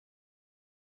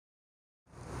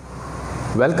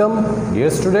Welcome, dear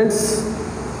students,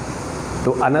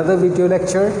 to another video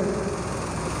lecture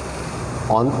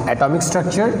on atomic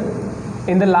structure.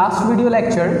 In the last video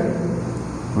lecture,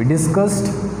 we discussed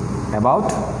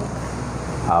about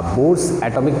Bohr's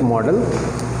atomic model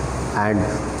and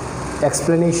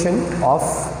explanation of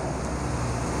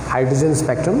hydrogen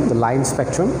spectrum, the line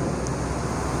spectrum.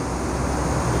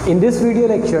 In this video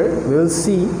lecture, we will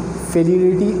see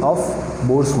Failurity of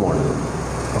Bohr's model.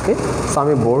 Okay, so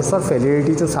আমি Bohr's or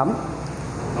Failurity to some.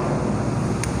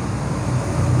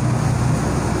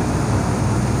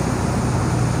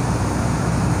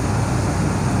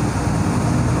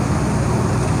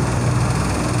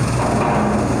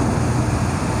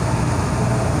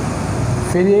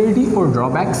 Failurity or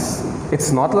drawbacks.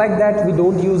 It's not like that we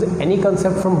don't use any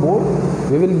concept from Bohr.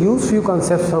 We will use few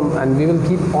concepts from, and we will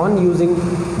keep on using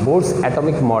Bohr's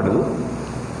atomic model.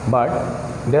 But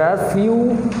there are few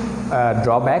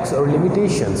drawbacks or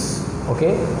limitations,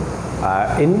 okay,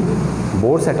 in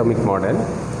Bohr's atomic model,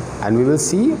 and we will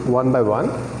see one by one.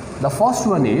 The first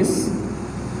one is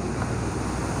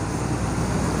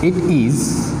it is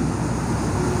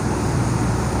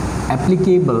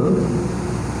applicable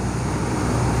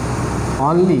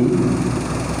only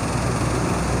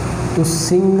to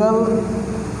single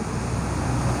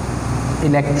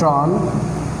electron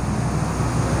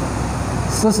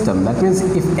system. That means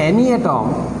if any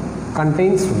atom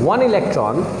contains one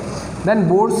electron, then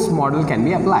Bohr's model can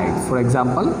be applied. For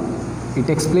example, it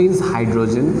explains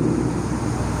hydrogen,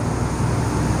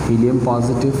 helium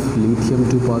positive, lithium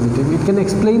 2 positive. It can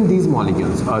explain these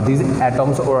molecules or these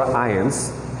atoms or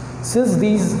ions, since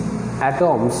these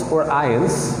atoms or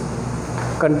ions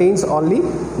contains only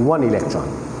one electron.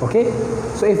 Okay,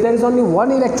 so if there is only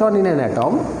one electron in an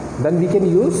atom, then we can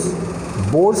use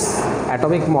Bohr's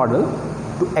atomic model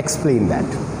to explain that.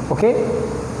 Okay,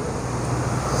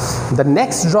 the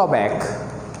next drawback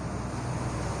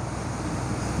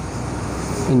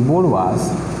in Bohr was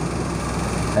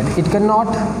that it cannot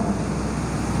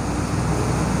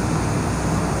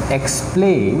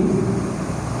explain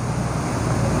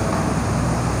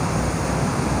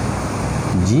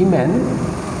G-man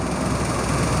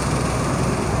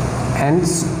and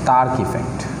Stark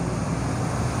effect.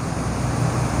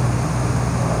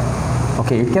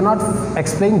 Okay, it cannot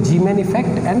explain G-man effect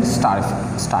and Stark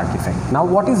effect. Now,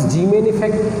 what is G-man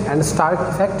effect and Stark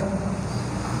effect?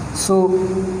 So,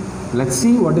 let's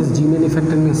see what is G-man effect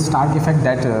and Stark effect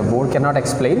that Bohr cannot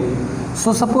explain.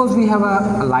 So, suppose we have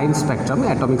a line spectrum,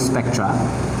 atomic spectra.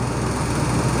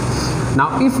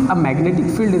 Now, if a magnetic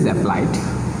field is applied,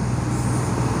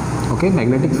 okay,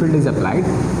 magnetic field is applied,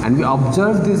 and we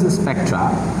observe this spectra,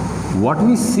 what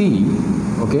we see,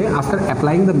 okay, after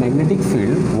applying the magnetic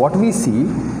field, what we see,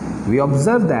 we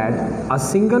observe that a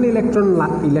single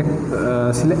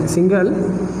single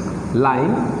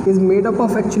line is made up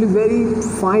of actually very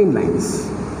fine lines.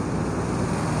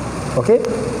 Okay,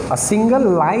 a single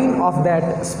line of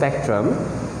that spectrum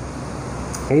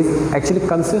is actually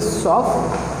consists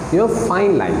of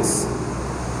fine lines.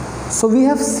 So we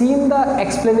have seen the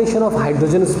explanation of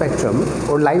hydrogen spectrum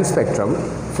or line spectrum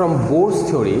from Bohr's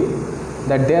theory,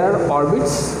 that there are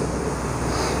orbits,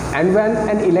 and when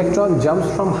an electron jumps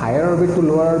from higher orbit to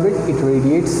lower orbit, it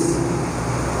radiates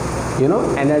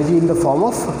energy in the form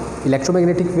of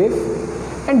electromagnetic wave,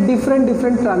 and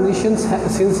different transitions,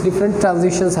 since different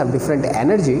transitions have different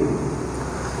energy,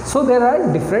 so there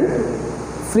are different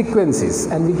frequencies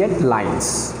and we get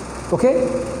lines. Okay,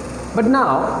 but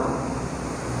now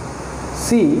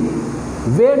see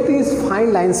where these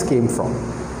fine lines came from.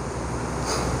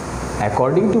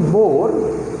 According to Bohr,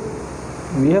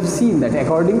 we have seen that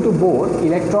according to Bohr,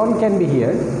 electron can be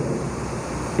here,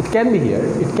 it can be here,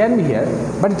 it can be here,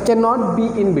 but it cannot be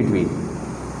in between.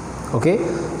 Okay,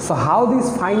 so how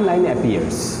this fine line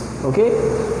appears? Okay,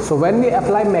 so when we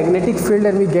apply magnetic field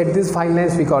and we get these fine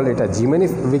lines, we call it a G-man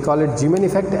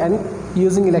effect, and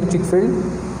using electric field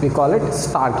we call it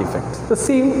Stark effect. The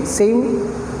same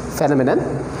phenomenon,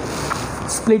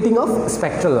 splitting of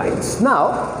spectral lines.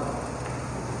 Now,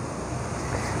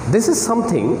 this is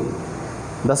something,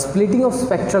 the splitting of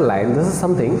spectral line, this is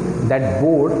something that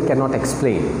Bohr cannot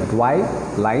explain, that why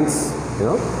lines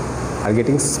are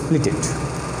getting splitted.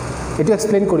 Etu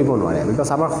explain koribo nware,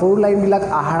 because amar horu line bilak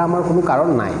ahar amar kono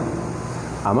karon nai,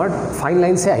 amar fine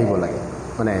lines e ahibo lage,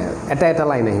 mane eta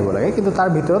line ahibo lage, kintu tar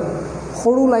bhitorot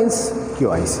horu lines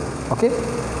kyo aise. Okay,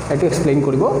 etu explain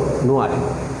koribo nware.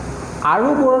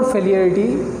 Aru Bohror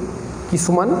failurity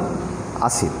kisuman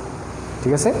asil,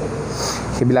 ঠিক আছে,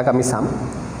 সেবিলাক আমি চাম।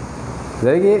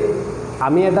 যেনেকৈ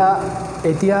আমি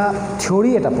এতিয়া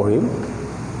theory এটা পঢ়িম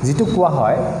যিটো কোৱা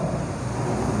হয়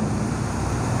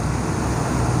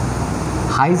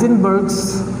Heisenberg's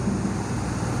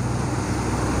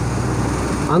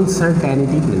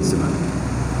uncertainty principle.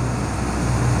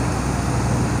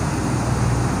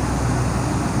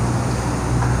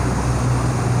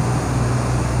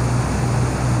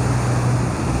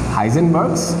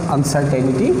 Heisenberg's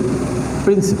uncertainty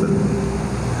principle.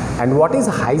 And what is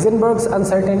Heisenberg's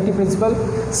uncertainty principle?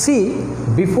 See,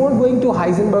 before going to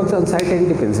Heisenberg's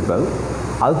uncertainty principle,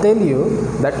 I'll tell you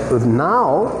that now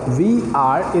we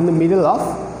are in the middle of,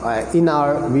 in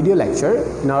our video lecture,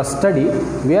 in our study,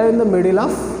 we are in the middle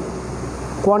of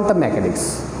quantum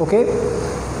mechanics, okay?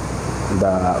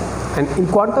 And in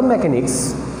quantum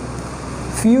mechanics,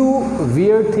 few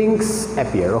weird things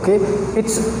appear, okay?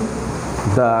 It's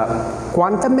the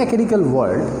quantum mechanical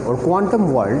world or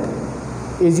quantum world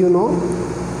is, you know,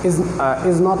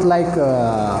 is not like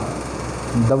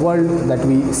the world that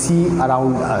we see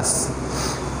around us.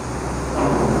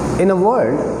 In a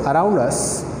world around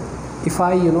us, if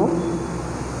I, you know,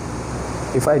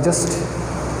 if I just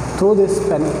throw this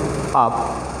pen up,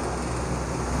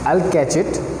 I'll catch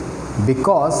it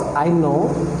because I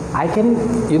know I can,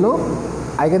 you know,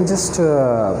 I can just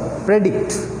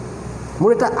predict.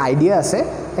 মোৰ এটা idea আছে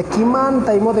কিমান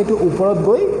টাইমত এইটো ওপৰত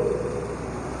গৈ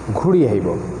ঘূৰি আহিব,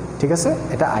 ঠিক আছে?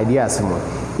 এটা আইডিয়া আছে মোৰ।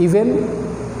 ইভেন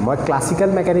মই ক্লাছিকেল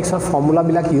মেকানিক্সৰ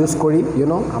ফৰ্মুলাবিলাক ইউজ কৰি, ইউ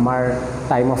নো, আমাৰ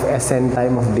time of এছেণ্ট,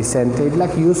 time of decent,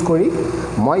 এইবিলাক ইউজ কৰি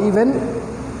মই ইভেন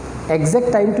একজেক্ট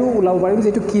টাইমটো ওলাব পাৰিম যে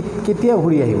এইটো কেতিয়া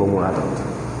ঘূৰি আহিব মোৰ হাতত,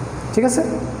 ঠিক আছে?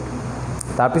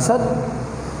 তাৰপিছত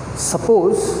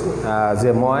ছাপ'জ যে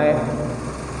মই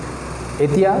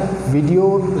এতিয়া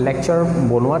ভিডিঅ' লেকচাৰ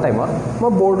বনোৱা টাইমত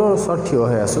মই বৰ্ডৰ ওচৰত থিয়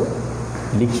হৈ আছোঁ,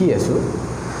 লিখি আছোঁ,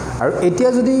 আৰু এতিয়া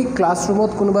যদি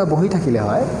ক্লাছৰুমত কোনোবাই বহি থাকিলে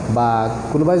হয় বা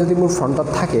কোনোবাই যদি মোৰ ফ্ৰণ্টত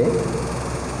থাকে,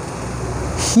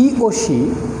 হি or she,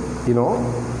 you know',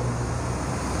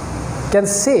 can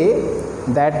say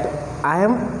that I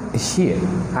am here,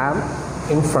 I am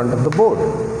in front of the board,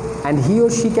 and he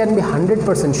or she can be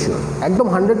 100% sure, একদম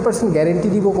 100% গ্যাৰেণ্টি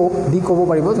দি ক'ব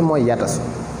পাৰিব যে মই ইয়াত আছোঁ।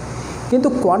 কিন্তু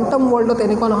কোৱাণ্টাম ৱৰ্ল্ডত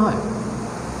এনেকুৱা নহয়।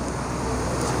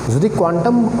 যদি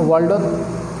কোৱাণ্টাম ৱৰ্ল্ডত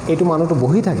এইটো মানুহটো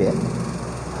বহি থাকে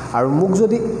আৰু মোক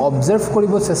যদি অবজাৰ্ভ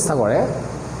কৰিব চেষ্টা কৰে,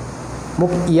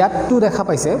 মোক ইয়াতটো দেখা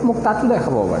পাইছে, মোক তাতো দেখা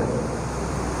পাব পাৰে,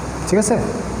 ঠিক আছে?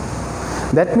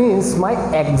 That means my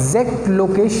exact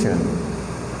location,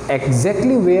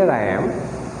 exactly where I am,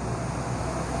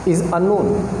 is unknown,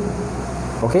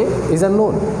 okay? Is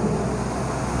unknown.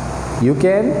 You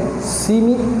can see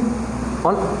me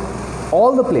on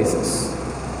all the places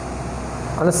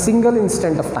on a single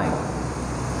instant of time.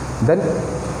 Then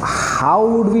how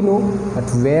would we know that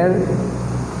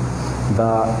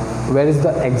where is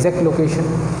the exact location?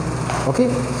 Okay,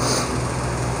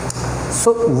 so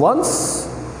once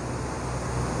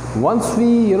we,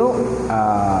 you know,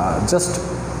 just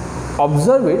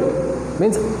observe it,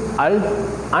 means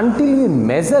until we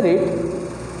measure it,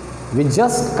 we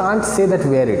just can't say that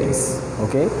where it is,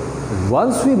 okay?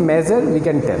 Once we measure, we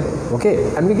can tell, okay?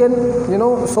 And we can, you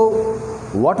know, so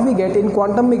what we get in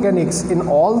quantum mechanics, in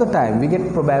all the time we get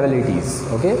probabilities,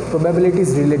 okay? Probabilities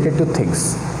related to things.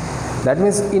 That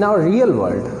means in our real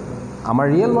world, our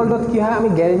real world কি হয়, আমি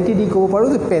guarantee দি ক'ব পাৰোঁ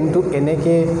যে পেনটো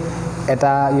এনেকৈ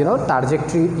এটা, you know,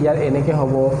 ট্ৰাজেক্টৰী ইয়াৰ এনেকৈ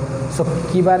হ'ব, চ'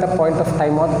 কিবা এটা পইণ্ট অফ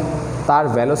টাইমত তাৰ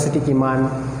ভেলচিটি কিমান,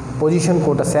 পজিশ্যন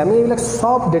ক'ত আছে, আমি এইবিলাক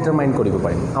সব ডিটাৰমাইন কৰিব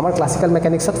পাৰিম। আমাৰ ক্লাছিকেল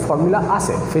মেকানিক্সত ফৰ্মুলা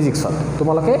আছে, ফিজিক্সত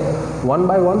তোমালোকে 1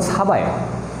 by 1 চাবাই,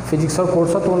 ফিজিক্সৰ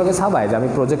কোৰ্চত তোমালোকে চাবাই যে আমি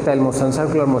প্ৰজেক্টাইল মোশ্যন,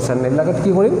 চাৰ্কুলাৰ মোশ্যন, এইবিলাকত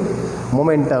কি কৰিম,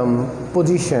 মোমেণ্টাম,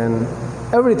 পজিশ্যন,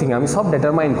 এভৰিথিং আমি সব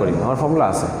ডিটাৰমাইন কৰিম, আমাৰ ফৰ্মুলা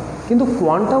আছে। কিন্তু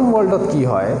কোৱাণ্টাম ৱৰ্ল্ডত কি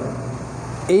হয়,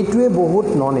 এইটোৱে বহুত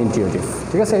নন ইনটিউটিভ,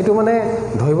 ঠিক আছে? এইটো মানে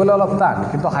ধৰিবলৈ অলপ টান।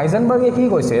 কিন্তু হাইজেনবাৰ্গে কি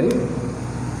কৈছিল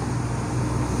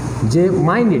যে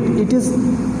mind it is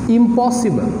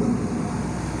impossible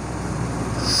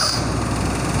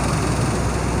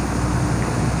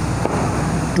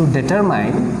to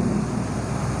determine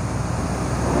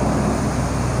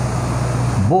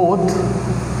both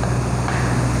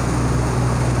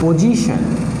position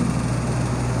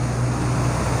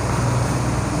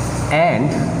and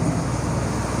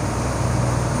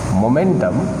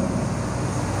momentum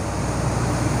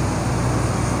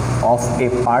of a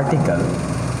particle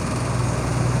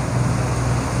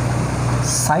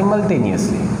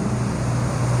simultaneously.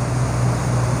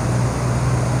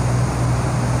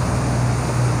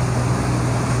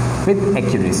 With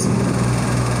accuracy.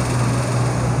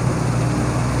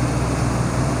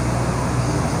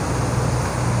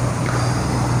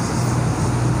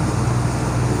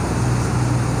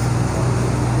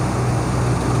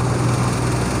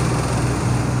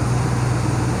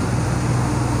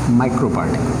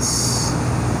 Microparticles.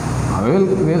 હવે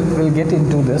we'll get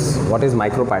into this. What is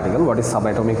microparticle? What is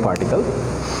subatomic particle?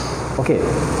 Okay.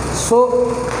 So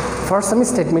first আমি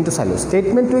statement to চাইলো.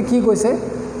 Statement to কি কৈছে?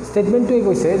 Statement to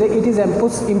কৈছে যে it is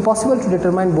impossible to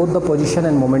determine both the position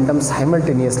and momentum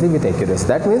simultaneously with accuracy.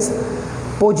 That means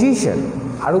position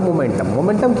আৰু momentum.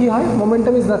 Momentum কি হয়?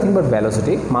 Momentum is nothing but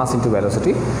velocity, mass into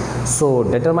velocity. So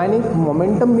determining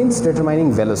momentum means determining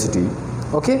velocity.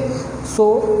 Okay? So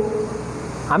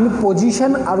আমি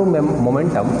position আৰু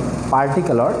momentum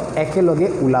পাৰ্টিকলৰ একেলগে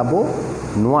উলাব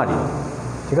নোৱাৰি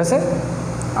ঠিক আছে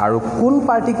আৰু কোন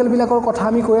পাৰ্টিকল বিলাকৰ কথা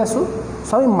আমি কৈ আছো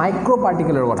সো আমি মাইক্ৰো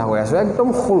পাৰ্টিকলৰ কথা কৈ আছো একদম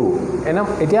সৰু এনা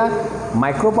এতিয়া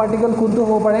মাইক্ৰো পাৰ্টিকল কোনটো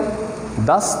হ'ব পাৰে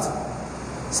ডাস্ট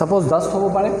সাপোজ ডাস্ট হ'ব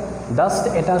পাৰে ডাস্ট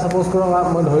এটা সাপোজ কৰা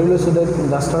মই ধৰি লৈছো যে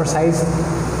ডাস্টৰ size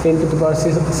 10 to the power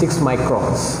 6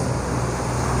 microns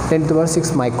 10 to the power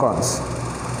 6 microns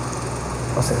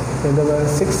okay 10 to the power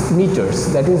 6 meters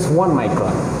that is 1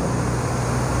 micron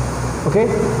okay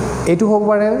etu hobo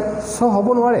pare so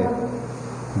hobo nware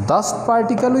dust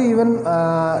particle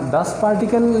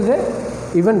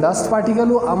even dust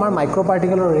particle amar micro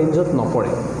particle range ot nopore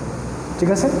ঠিক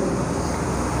আছে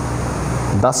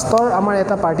dustor amar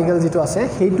eta particle jitu ase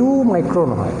hetu micro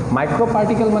nohoy micro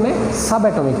particle mane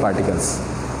subatomic particles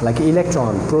like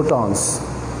electron protons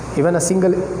even a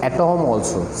single atom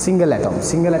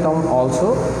also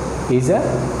is a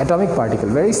atomic particle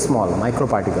very small micro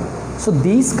particle so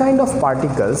these kind of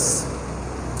particles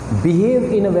behave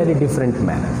in a very different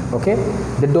manner okay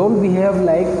they don't behave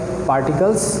like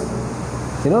particles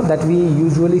you know that we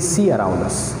usually see around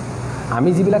us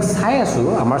ami jibilak sai asu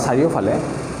amar sario phale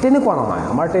tenekwa nohoy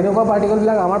amar tenekwa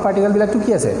particle bilak tu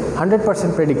ki ase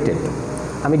 100% predicted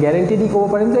আমি guarantee দি কব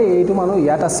পাৰিম যে এইটো মানুহ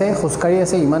ইয়াত আছে খুস্কাৰি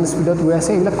আছে ইমান স্পিডত গৈ আছে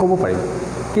এইবিলাক কব পাৰিম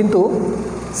কিন্তু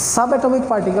সাব এটমিক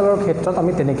পাৰ্টিকলৰ ক্ষেত্ৰত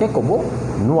আমি তেনেকে কব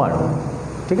নোৱাৰো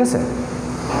ঠিক আছে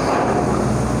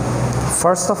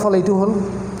ফাৰ্স্ট অফ অল এইটো হল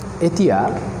এতিয়া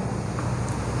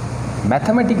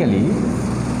mathematically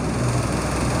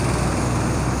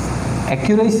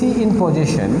accuracy in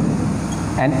position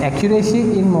and accuracy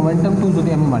in momentum to যদি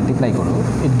আমি মাল্টিপ্লাই কৰো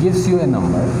it gives you a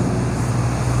number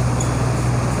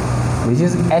which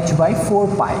is h by 4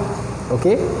 pi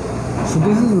okay so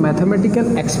this is mathematical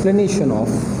explanation of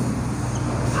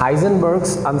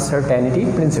Heisenberg's uncertainty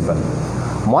principle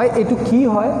moi etu ki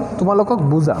hoy tumalokok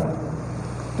bujam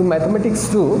to mathematics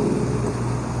to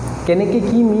keneke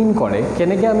ki mean kore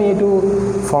keneke ami etu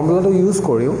formula to use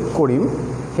korim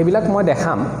hebilak moi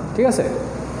dekham thik ase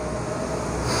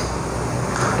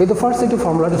etu first etu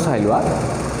formula to sailwa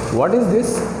what is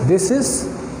this is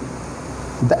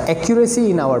the accuracy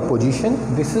in our position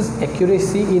this is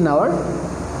accuracy in our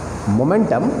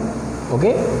momentum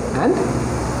okay and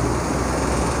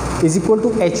is equal to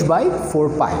h by 4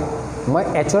 pi মই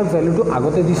h or value to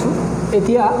agote disu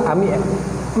etia ami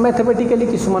mathematically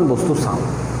kisuman bostu saam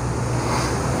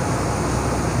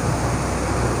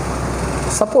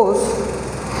suppose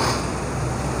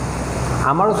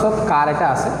amar usot car eta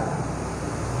ase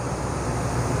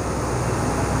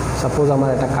suppose amar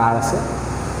eta car ase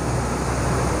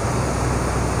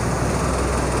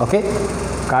okay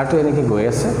car to eneki goi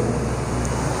ase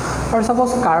or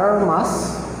suppose car mass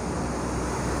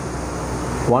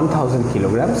 1000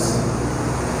 kilograms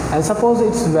and suppose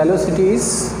its velocity is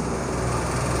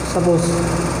suppose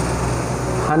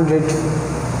 100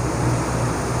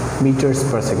 meters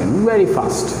per second very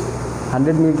fast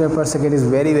 100 meter per second is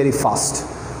very very fast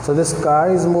so this car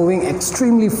is moving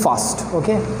extremely fast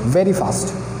okay very fast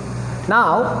now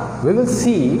we will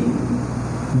see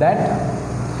that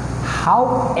how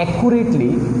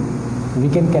accurately we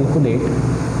can calculate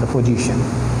the position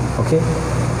okay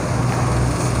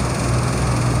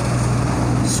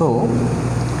so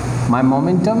my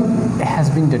momentum has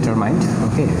been determined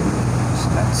okay so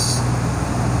that's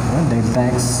delta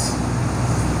x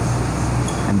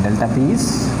and delta p is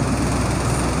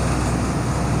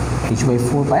h by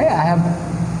 4 pi I have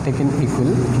taken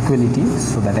equality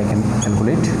so that I can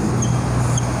calculate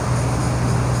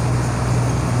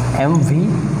mv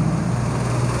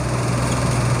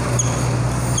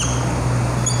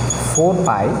 4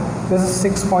 pi this is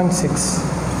 6.6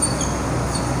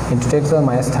 into 10 to the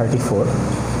minus 34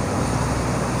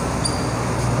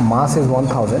 mass is 1000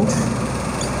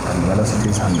 and velocity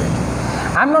is 100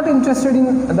 I'm not interested in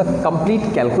the complete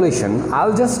calculation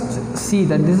I'll just see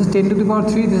that this is 10 to the power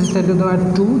 3 this is 10 to the power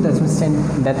 2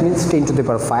 that means 10 to the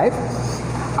power 5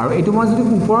 আৰু এটো মই যদি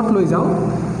উপৰত লৈ যাও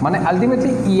মানে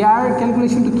ultimately ইয়াৰ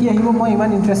calculation two কি আহিব মই ইমান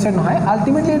ইন্টারেস্টেড নহয়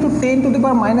আলটিমেটলি এটো 10 টু দি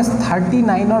পাওয়ার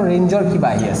 -39 অর রেঞ্জৰ কিবা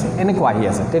আহি আছে এনে কোৱা আহি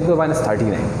আছে 10 টু দি পাওয়ার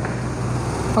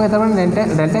 -39 ওকে তাৰ মানে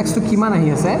ডেল্টা x টু কিমান আহি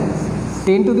আছে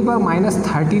 10 to the power minus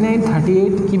 39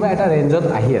 38 কিবা এটা ৰেঞ্জত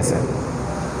আহি আছে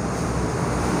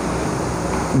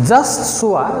জাস্ট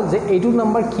সোয়া যে এইটো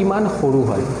নাম্বাৰ কিমান সৰু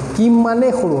হয় কিমানে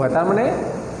সৰু হয় তাৰ মানে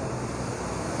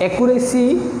একুৰেসি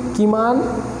কিমান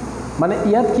মানে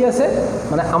ইয়াত কি আছে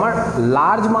মানে আমাৰ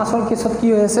লাৰ্জ মাছৰ কেছত কি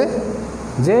হৈ আছে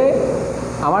যে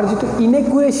আমাৰ যেটো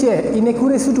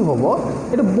ইনএকুৰেসিটো হ'ব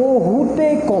এটো বহুতে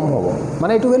কম হ'ব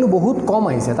মানে এটো ভ্যালু বহুত কম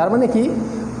আহিছে তাৰ মানে কি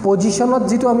পজিশনত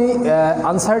যেটো আমি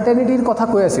আনসাৰ্টেনিটিৰ কথা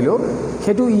কৈ আছিলো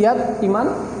হেতু ইয়াত ইমান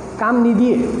কাম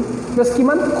নিদিয়ে প্লাস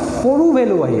কিমান সৰু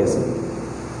ভ্যালু আহি আছে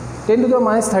 10 to the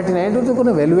minus 39 এটো তো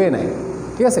কোনো ভ্যালুৱে নাই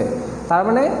ঠিক আছে তাৰ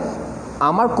মানে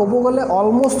আমাৰ কব গলে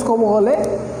অলমোস্ট কব গলে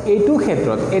এইটো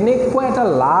ক্ষেত্ৰত এনেকুৱা এটা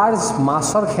লাৰ্জ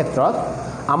মাছৰ ক্ষেত্ৰত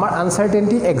আমাৰ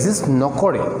আনসাৰ্টেনিটি এক্সিষ্ট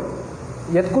নকৰে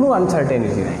ইয়াত কোনো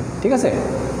আনসাৰ্টেনিটি নাই ঠিক আছে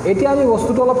এতিয়া আমি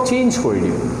বস্তুটো অলপ চেঞ্জ কৰি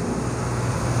দিও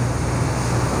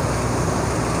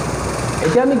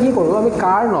এতিয়া আমি কি কৰো আমি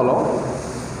কার নলো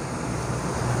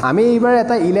আমি এবাৰ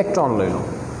এটা ইলেক্ট্ৰন লৈ লও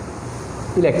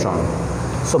electron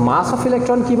so much of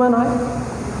electron কিমান হয়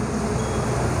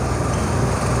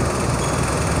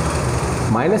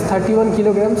minus 31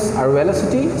 kilograms our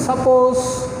velocity suppose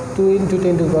 2 into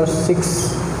 10 to the power 6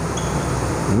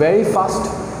 very fast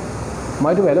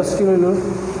my to velocity লৈ লও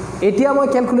এতিয়া মই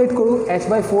ক্যালকুলেট কৰো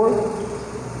h/4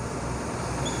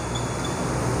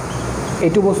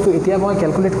 এইটো বস্তু এতিয়া মই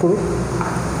ক্যালকুলেট কৰো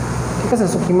ঠিক আছে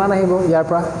সো কিমান আহিব ইয়াৰ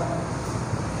পৰা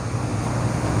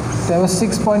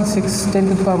 6.6 10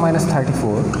 to the power minus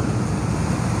 34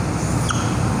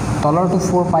 dollar to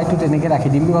 4 pi to teneke rakhi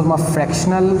dim because my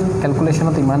fractional calculation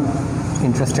ot iman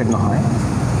interested no hoy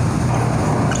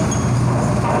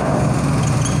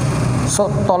so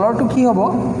dollar to ki hobo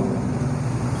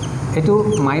etu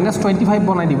minus 25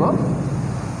 banai dibo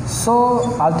so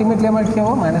ultimately amar ki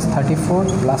hobo minus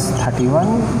 34 plus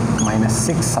 31 minus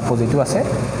 6 suppose etu ase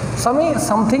so ami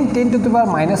something 10 to the power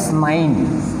minus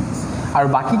 9 আর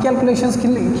বাকি calculations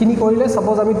খিনি কৰিলে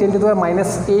suppose আমি 10 to the power minus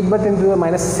 8 বা 10 to the power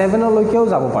minus 7 লৈকেও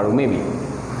যাব পাৰো maybe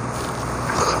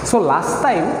so last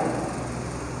time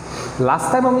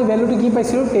আমি ভ্যালুটো কি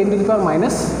পাইছিলো 10 to the power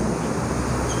minus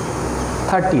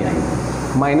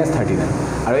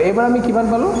 39 আৰু এবাৰ আমি কিমান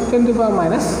পালো 10 to the power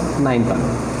minus 9 পালো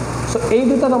সো এই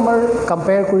দুটা নম্বৰ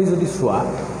কম্পেয়াৰ কৰি যদি সোয়া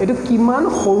এটো কিমান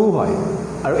সৰু হয়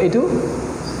আৰু এটো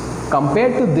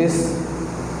compared to this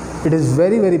it is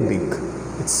very very big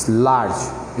it's large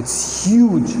it's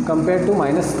huge compared to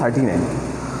minus 39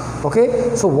 okay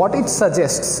so what it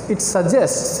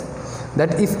suggests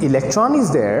that if electron is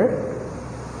there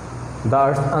the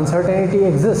uncertainty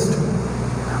exists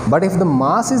but if the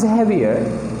mass is heavier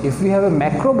if we have a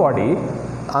macro body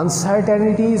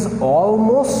uncertainty is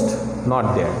almost not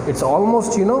there it's almost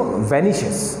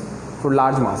vanishes for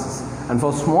large masses and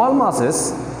for small masses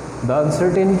the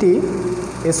uncertainty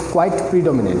is quite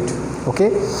predominant okay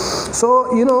so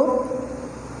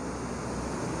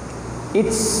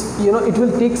it's it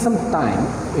will take some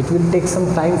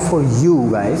time for you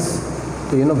guys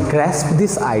to grasp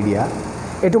this idea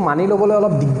etu mani lobole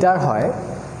olop digdar hoy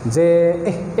je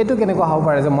etu keneko haw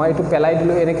pare je moi etu pelai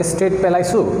dilu eneke straight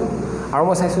pelaisu aru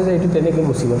moi saisu je etu teneke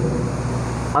gusibo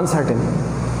uncertain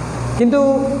kintu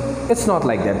it's not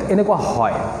like that eneko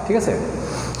hoy thik ase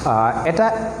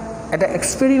eta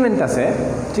experiment ase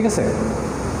thik ase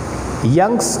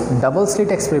Young's double slit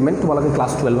experiment তোমালোকে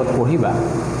class 12 ত পঢ়িবা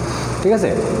ঠিক আছে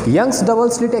Young's double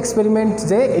slit experiment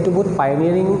যে এটো বহুত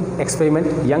pioneering experiment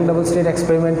Young double slit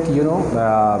experiment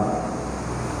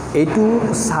এটো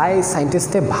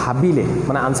সাইন্টিস্টে ভাবিলে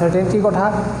মানে আনসার্টেনিটিৰ কথা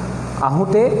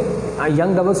আহোতে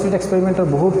Young double slit experiment-ৰ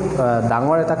বহুত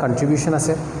ডাঙৰ এটা কন্ট্ৰিবিউশন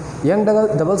আছে Young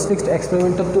double slit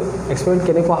experiment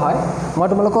কেনেকুৱা হয় মই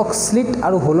তোমালোকক স্লিট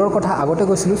আৰু হোলৰ কথা আগতে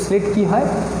কৈছিলো স্লিট কি হয়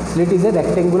slit is a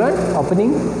ৰেক্টেঙ্গুলাৰ opening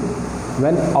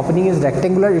when opening is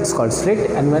rectangular it's called slit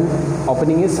and when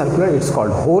opening is circular it's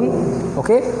called hole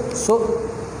okay so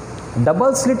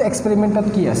double slit experiment ত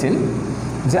কি আছিল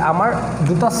যে আমাৰ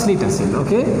দুটা স্লিট আছিল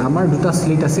okay আমাৰ দুটা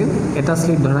স্লিট আছিল এটা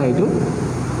স্লিট ধৰা এইটো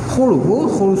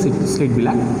সৰু স্লিট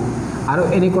বিলাক আৰু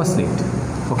এনেকুৱা স্লিট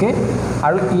okay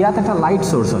আৰু ইয়াত এটা লাইট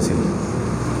সোর্স আছিল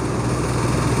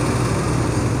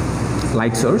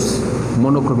light source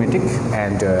monochromatic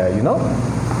and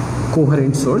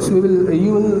coherent source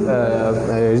you will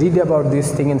read about this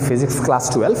thing in physics class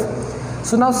 12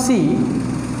 so now see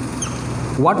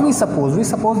what we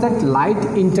suppose that light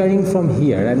entering from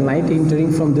here and light entering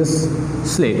from this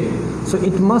slit so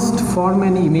it must form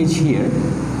an image here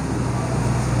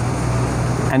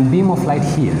and beam of light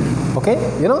here okay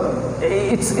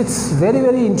it's very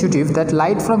very intuitive that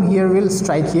light from here will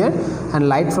strike here and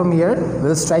light from here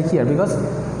will strike here because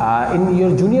in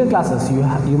your junior classes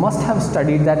you must have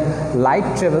studied that light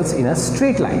travels in a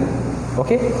straight line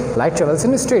Okay, light travels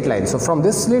in a straight line. So from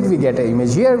this slit we get an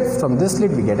image here, from this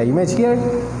slit we get an image here,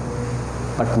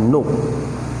 but no.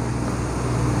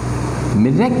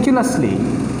 Miraculously,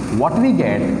 what we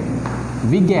get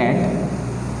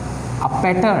a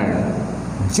pattern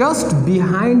just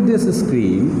behind this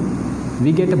screen.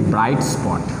 We get a bright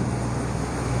spot,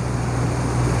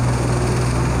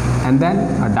 and then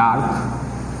a dark,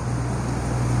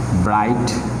 bright,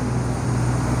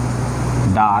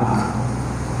 dark.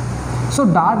 So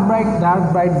dark, bright,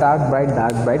 dark, bright, dark, bright,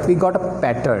 dark, bright. We got a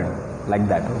pattern like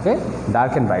that. Okay,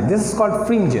 dark and bright. This is called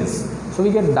fringes. So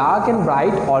we get dark and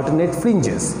bright alternate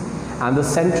fringes, and the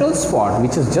central spot,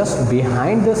 which is just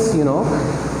behind this,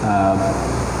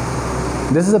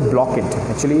 this is a blockade.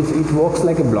 Actually, it works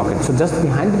like a blockade. So just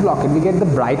behind the blockade, we get the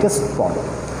brightest spot.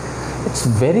 It's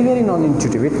very, very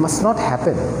non-intuitive. It must not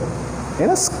happen. है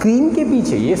ना, screen के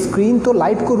पीछे, ये screen तो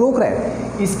light को रोक रहा है,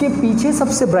 इसके पीछे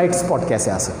सबसे ब्राइट स्पॉट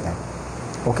कैसे आ सकता है?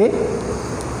 Okay,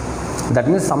 that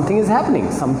means something is happening,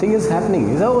 something is happening.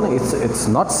 It's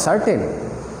not certain.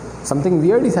 Something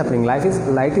weird is happening. Light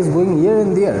is going here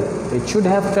and there. It should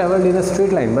have traveled in a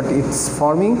straight line, but it's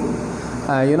forming,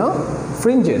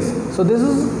 fringes. So this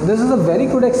is a very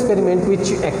good experiment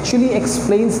which actually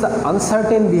explains the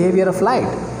uncertain behavior of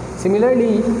light.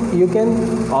 Similarly, you can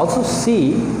also see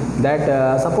that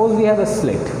suppose we have a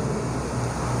slit,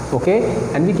 okay,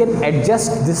 and we can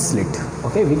adjust this slit.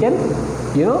 Okay, we can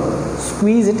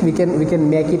squeeze it, we can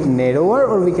make it narrower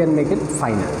or we can make it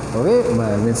finer. Okay,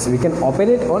 means we can open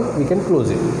it or we can close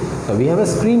it. So we have a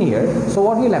screen here. So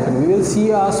what will happen? We will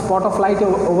see a spot of light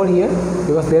over here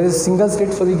because there is a single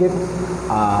slit, so we get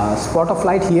a spot of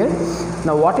light here.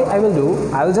 Now what I will do,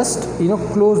 I will just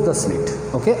close the slit.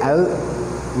 Okay, I will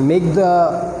make the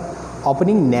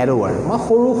opening narrower. Ma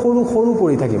horu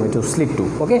kori thakim etu slit to.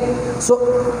 Okay, so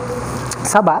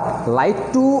saba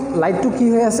light to ki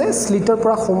hoy ase slitor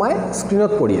pora khomai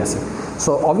screenot pori ase.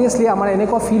 So obviously amar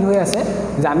eneko feel hoy ase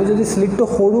je ami jodi slit to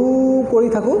horu kori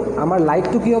thaku amar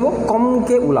light to ki hobo kom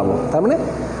ke ulabo, tar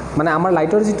mane amar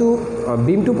lightor jitu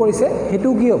beam to porise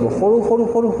hetu ki hobo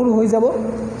horu hoy jabo.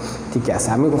 ঠিক আছে,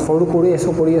 আমি সৰু কৰি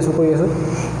আছো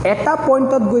এটা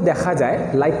পইণ্টত গৈ দেখা যায়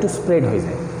লাইটটো স্প্ৰেড হৈ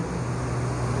যায়.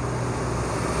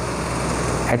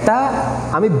 এটা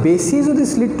আমি বেছি যদি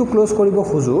স্লিটটো ক্লোজ কৰিব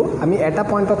খোজো আমি এটা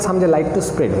পইণ্টত চাম যে লাইটটো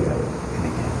স্প্ৰেড হৈ যায়.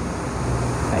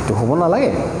 লাইটটো হ'ব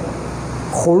নালাগে,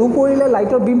 সৰু কৰিলে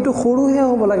লাইটৰ বিমটো সৰুহে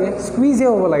হ'ব লাগে, স্কুইজহে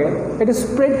হ'ব লাগে, এইটো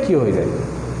স্প্ৰেড কিয় হৈ যায়?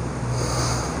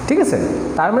 ঠিক আছে,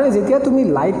 তাৰ মানে যেতিয়া তুমি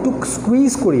লাইটটোক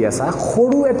স্কুইজ কৰি আছা,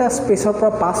 সৰু এটা স্পেচৰ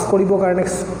পৰা পাছ কৰিবৰ কাৰণে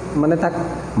মানে তাক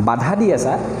বাধা দি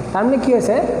আছা, তাৰমানে কি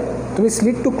হৈছে তুমি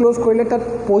স্লিটটো ক্লোজ কৰিলে তাত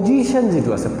পজিশ্যন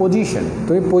যিটো আছে,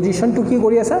 তুমি পজিশ্যনটো কি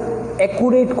কৰি আছা?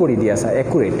 একুৰেট কৰি দি আছা,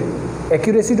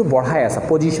 একুৰেচিটো বঢ়াই আছা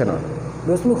পজিশ্যনৰ,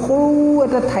 বিকজ তুমি সৰু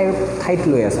এটা ঠাইত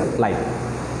লৈ আছা লাইট.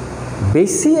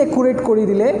 বেছি একুৰেট কৰি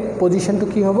দিলে পজিশ্যনটো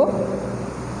কি হ'ব?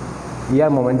 ইয়াৰ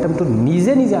মোমেণ্টামটো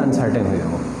নিজে আনচাৰ্টেন হৈ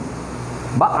যাব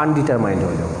বা আনডিটাৰমাইণ্ড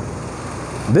হৈ যাব.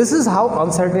 This is how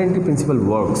uncertainty principle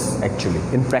works actually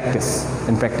in practice,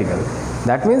 in practical.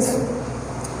 That means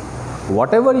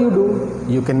whatever you do,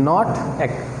 you cannot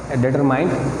determine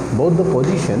both the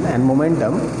position and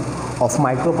momentum of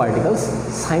microparticles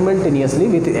simultaneously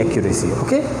with accuracy.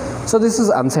 Okay, so this is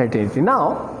uncertainty. Now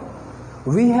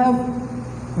we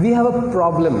have a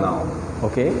problem now.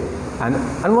 Okay,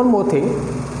 and one more thing,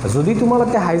 যদি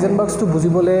তোমালোকে হাইজেনবাৰ্গছটো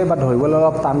বুজিবলৈ বা ধৰিবলৈ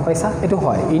অলপ টান পাইছা, এইটো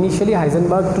হয় ইনিচিয়েলি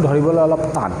হাইজেনবাৰ্গটো ধৰিবলৈ অলপ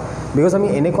টান, বিকজ আমি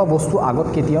এনেকুৱা বস্তু আগত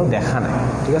কেতিয়াও দেখা নাই.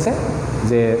 ঠিক আছে,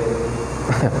 যে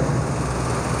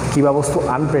কিবা বস্তু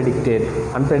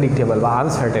আনপ্ৰেডিক্টেবল বা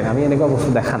আনচাৰ্টেন, আমি এনেকুৱা বস্তু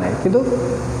দেখা নাই. কিন্তু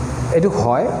এইটো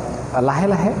হয়, লাহে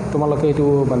লাহে তোমালোকে এইটো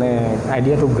মানে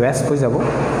আইডিয়াটো গ্ৰেস্প হৈ যাব.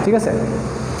 ঠিক আছে,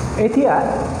 এতিয়া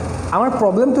আমাৰ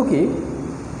প্ৰব্লেমটো কি?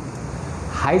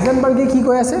 হাইজেনবাৰ্গে কি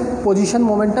কৈ আছে? পজিশ্যন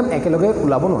মোমেণ্টাম একেলগে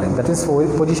ওলাব নোৱাৰিম, দেট ইজ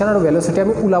পজিশ্যন আৰু ভেলচিটি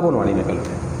আমি ওলাব নোৱাৰিম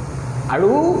একেলগে. আৰু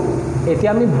এতিয়া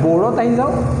আমি ব'ৰত আহি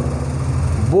যাওঁ.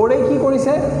 ব'ৰে কি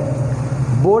কৰিছে?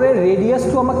 ব'ৰে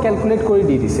ৰেডিয়াছটো আমাক কেলকুলেট কৰি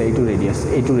দি দিছে,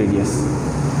 এইটো ৰেডিয়াছ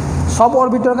সব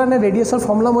অৰবিটৰ কাৰণে ৰেডিয়াছৰ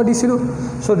ফৰ্মুলা মই দিছিলোঁ.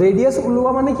 চ' ৰেডিয়াছ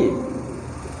ওলোৱা মানে কি?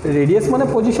 ৰেডিয়াছ মানে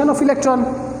পজিশ্যন অফ ইলেক্ট্ৰন.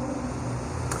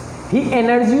 সি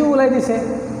এনাৰ্জিও ওলাই দিছে,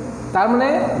 তাৰমানে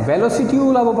ভেলচিটিও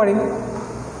ওলাব পাৰিম.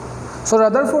 চ'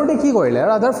 ৰাদাৰফৰ্ডে কি কৰিলে?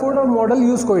 ৰাদাৰফৰ্ডৰ মডেল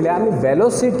ইউজ কৰিলে আমি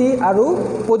ভেলচিটি আৰু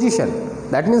position,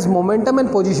 that means মোমেণ্টাম and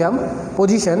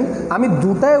position আমি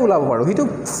দুটাই ওলাব পাৰোঁ. সিটো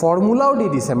ফৰ্মুলাও দি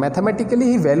দিছে, মেথমেটিকেলি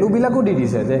সি ভেলুবিলাকো দি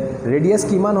দিছে যে ৰেডিয়াছ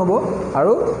কিমান হ'ব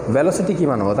আৰু ভেলচিটি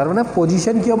কিমান হ'ব, তাৰমানে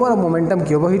পজিশ্যন কি হ'ব আৰু মোমেণ্টাম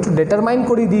কি হ'ব সেইটো ডিটাৰমাইন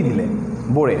কৰি দি দিলে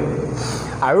ব'ৰে.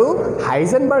 আৰু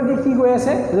হাইজেনবাৰ্গে কি কৈ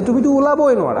আছে যে তুমিতো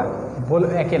ওলাবই নোৱাৰা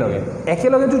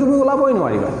একেলগেতো তুমি ওলাবই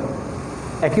নোৱাৰিবা,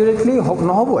 একিউৰেটলি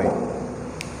নহ'বই.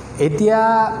 এতিয়া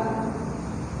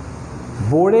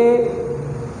বোৰে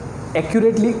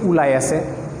একুৰেটলি ওলাই আছে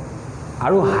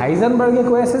আৰু হাইজেনবাৰ্গে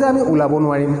কৈ আছে যে আমি ওলাব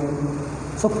নোৱাৰিম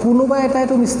সো কোনোবা এটা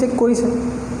এটো মিস্টেক কৰিছে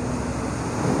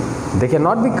they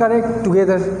cannot be correct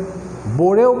together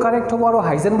বোৰেও correct হ'ব আৰু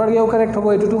হাইজেনবাৰ্গেও কাৰেক্ট হ'ব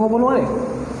এটোটো হ'ব নোৱাৰে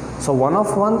so one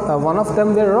of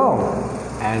them were wrong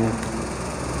and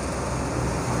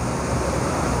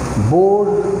Bohr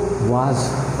was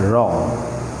wrong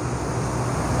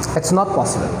it's not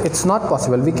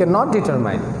possible we cannot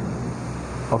determine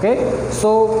okay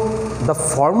so the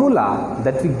formula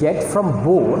that we get from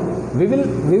Bohr we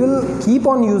will keep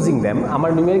on using them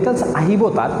amar numericals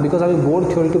ahibo tat because ami Bohr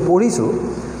theory to porisu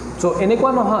so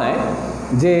enekwa nohoy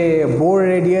je Bohr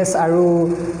radius aru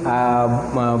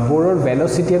Bohror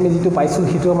velocity ami jitu paisu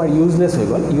hitu amar useless hoy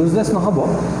gol useless nohobo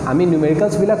ami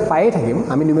numericals bilak paye thakim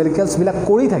ami numericals bilak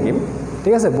kori thakim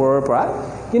ঠিক আছে Bohror pora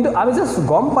কিন্তু আমি just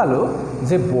গম পালো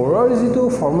যে Bohror যেটো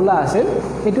formula আছিল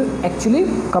এটো একচুয়ালি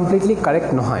কমপ্লিটলি কারেক্ট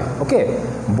নহয় ওকে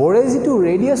Bohror যেটো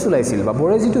রেডিয়াস উলাইছিল বা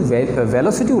Bohror যেটো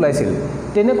ভেলোসিটি উলাইছিল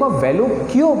তেনেকুৱা ভ্যালু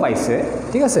কিয় পাইছে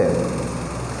ঠিক আছে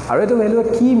আৰু এটো ভ্যালু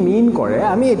কি মিন কৰে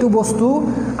আমি এটো বস্তু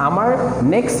আমাৰ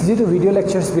নেক্সট যেটো ভিডিও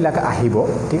লেকচারস বিলাক আহিব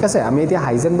ঠিক আছে আমি এতিয়া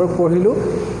হাইজেনবার্গ পঢ়িলো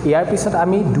ইয়াৰ পিছত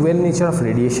আমি ডুৱেল নেচাৰ অফ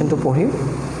ৰেডিয়েশন তো পঢ়িম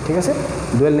ঠিক আছে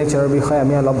ডুৱেল নেচাৰৰ বিষয়ে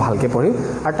আমি অলপ ভালকে পঢ়িম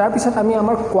আৰু তাৰ পিছত আমি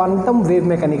আমাৰ কোৱান্টাম ওয়েভ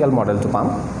মেকানিক্যাল মডেলটো পাম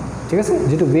ঠিক আছে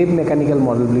যেটো ওয়েভ মেকানিক্যাল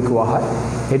মডেল বুলি কোৱা হয়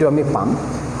এটো আমি পাম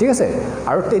ঠিক আছে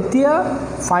আৰু তেতিয়া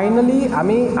ফাইনালি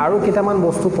আমি আৰু কেইটামান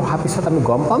বস্তু পঢ়া পিছত আমি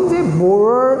গম পাম যে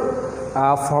Bohror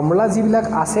ফর্মুলা যিবিলাক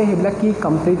আছে হেবিলাক কি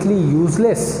কমপ্লিটলি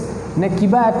ইউজলেস নে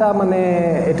কিবা এটা মানে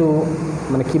এটো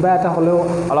মানে কিবা এটা হলেও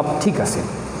অলপ ঠিক আছে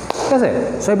ঠিক আছে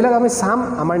সো এবিলাক আমি সাম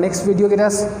আমাৰ নেক্সট ভিডিও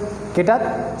কেটাত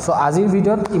সো আজিৰ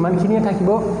ভিডিওত ইমানখিনিয়ে থাকিব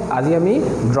আজি আমি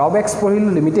ড্ৰবেক্স পঢ়িলো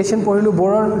লিমিটেশন পঢ়িলো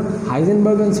Bohror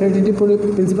হাইজেনবার্গ আনসাৰ্টেনিটি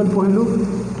প্ৰিন্সিপল পঢ়িলো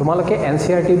তোমালোকে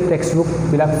এনসিআরটি টেক্সট বুক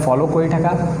বিলাক ফলো কৰি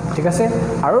থাকা ঠিক আছে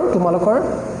আৰু তোমালোকৰ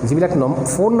যিবিলাক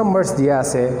ফোন নম্বৰস দিয়া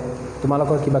আছে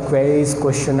তোমালোকৰ কিবা কোৱেৰিজ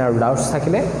কোৱেশ্চন আৰু ডাউটস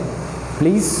থাকিলে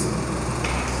please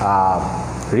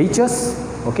reach us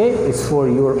okay it's for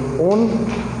your own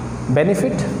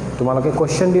benefit তোমালোকে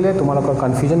কোৱেশ্চন দিলে তোমালোকৰ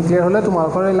কনফিউজন ক্লিয়াৰ হলে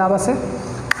তোমালোকৰ লাভ আছে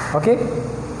okay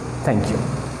thank you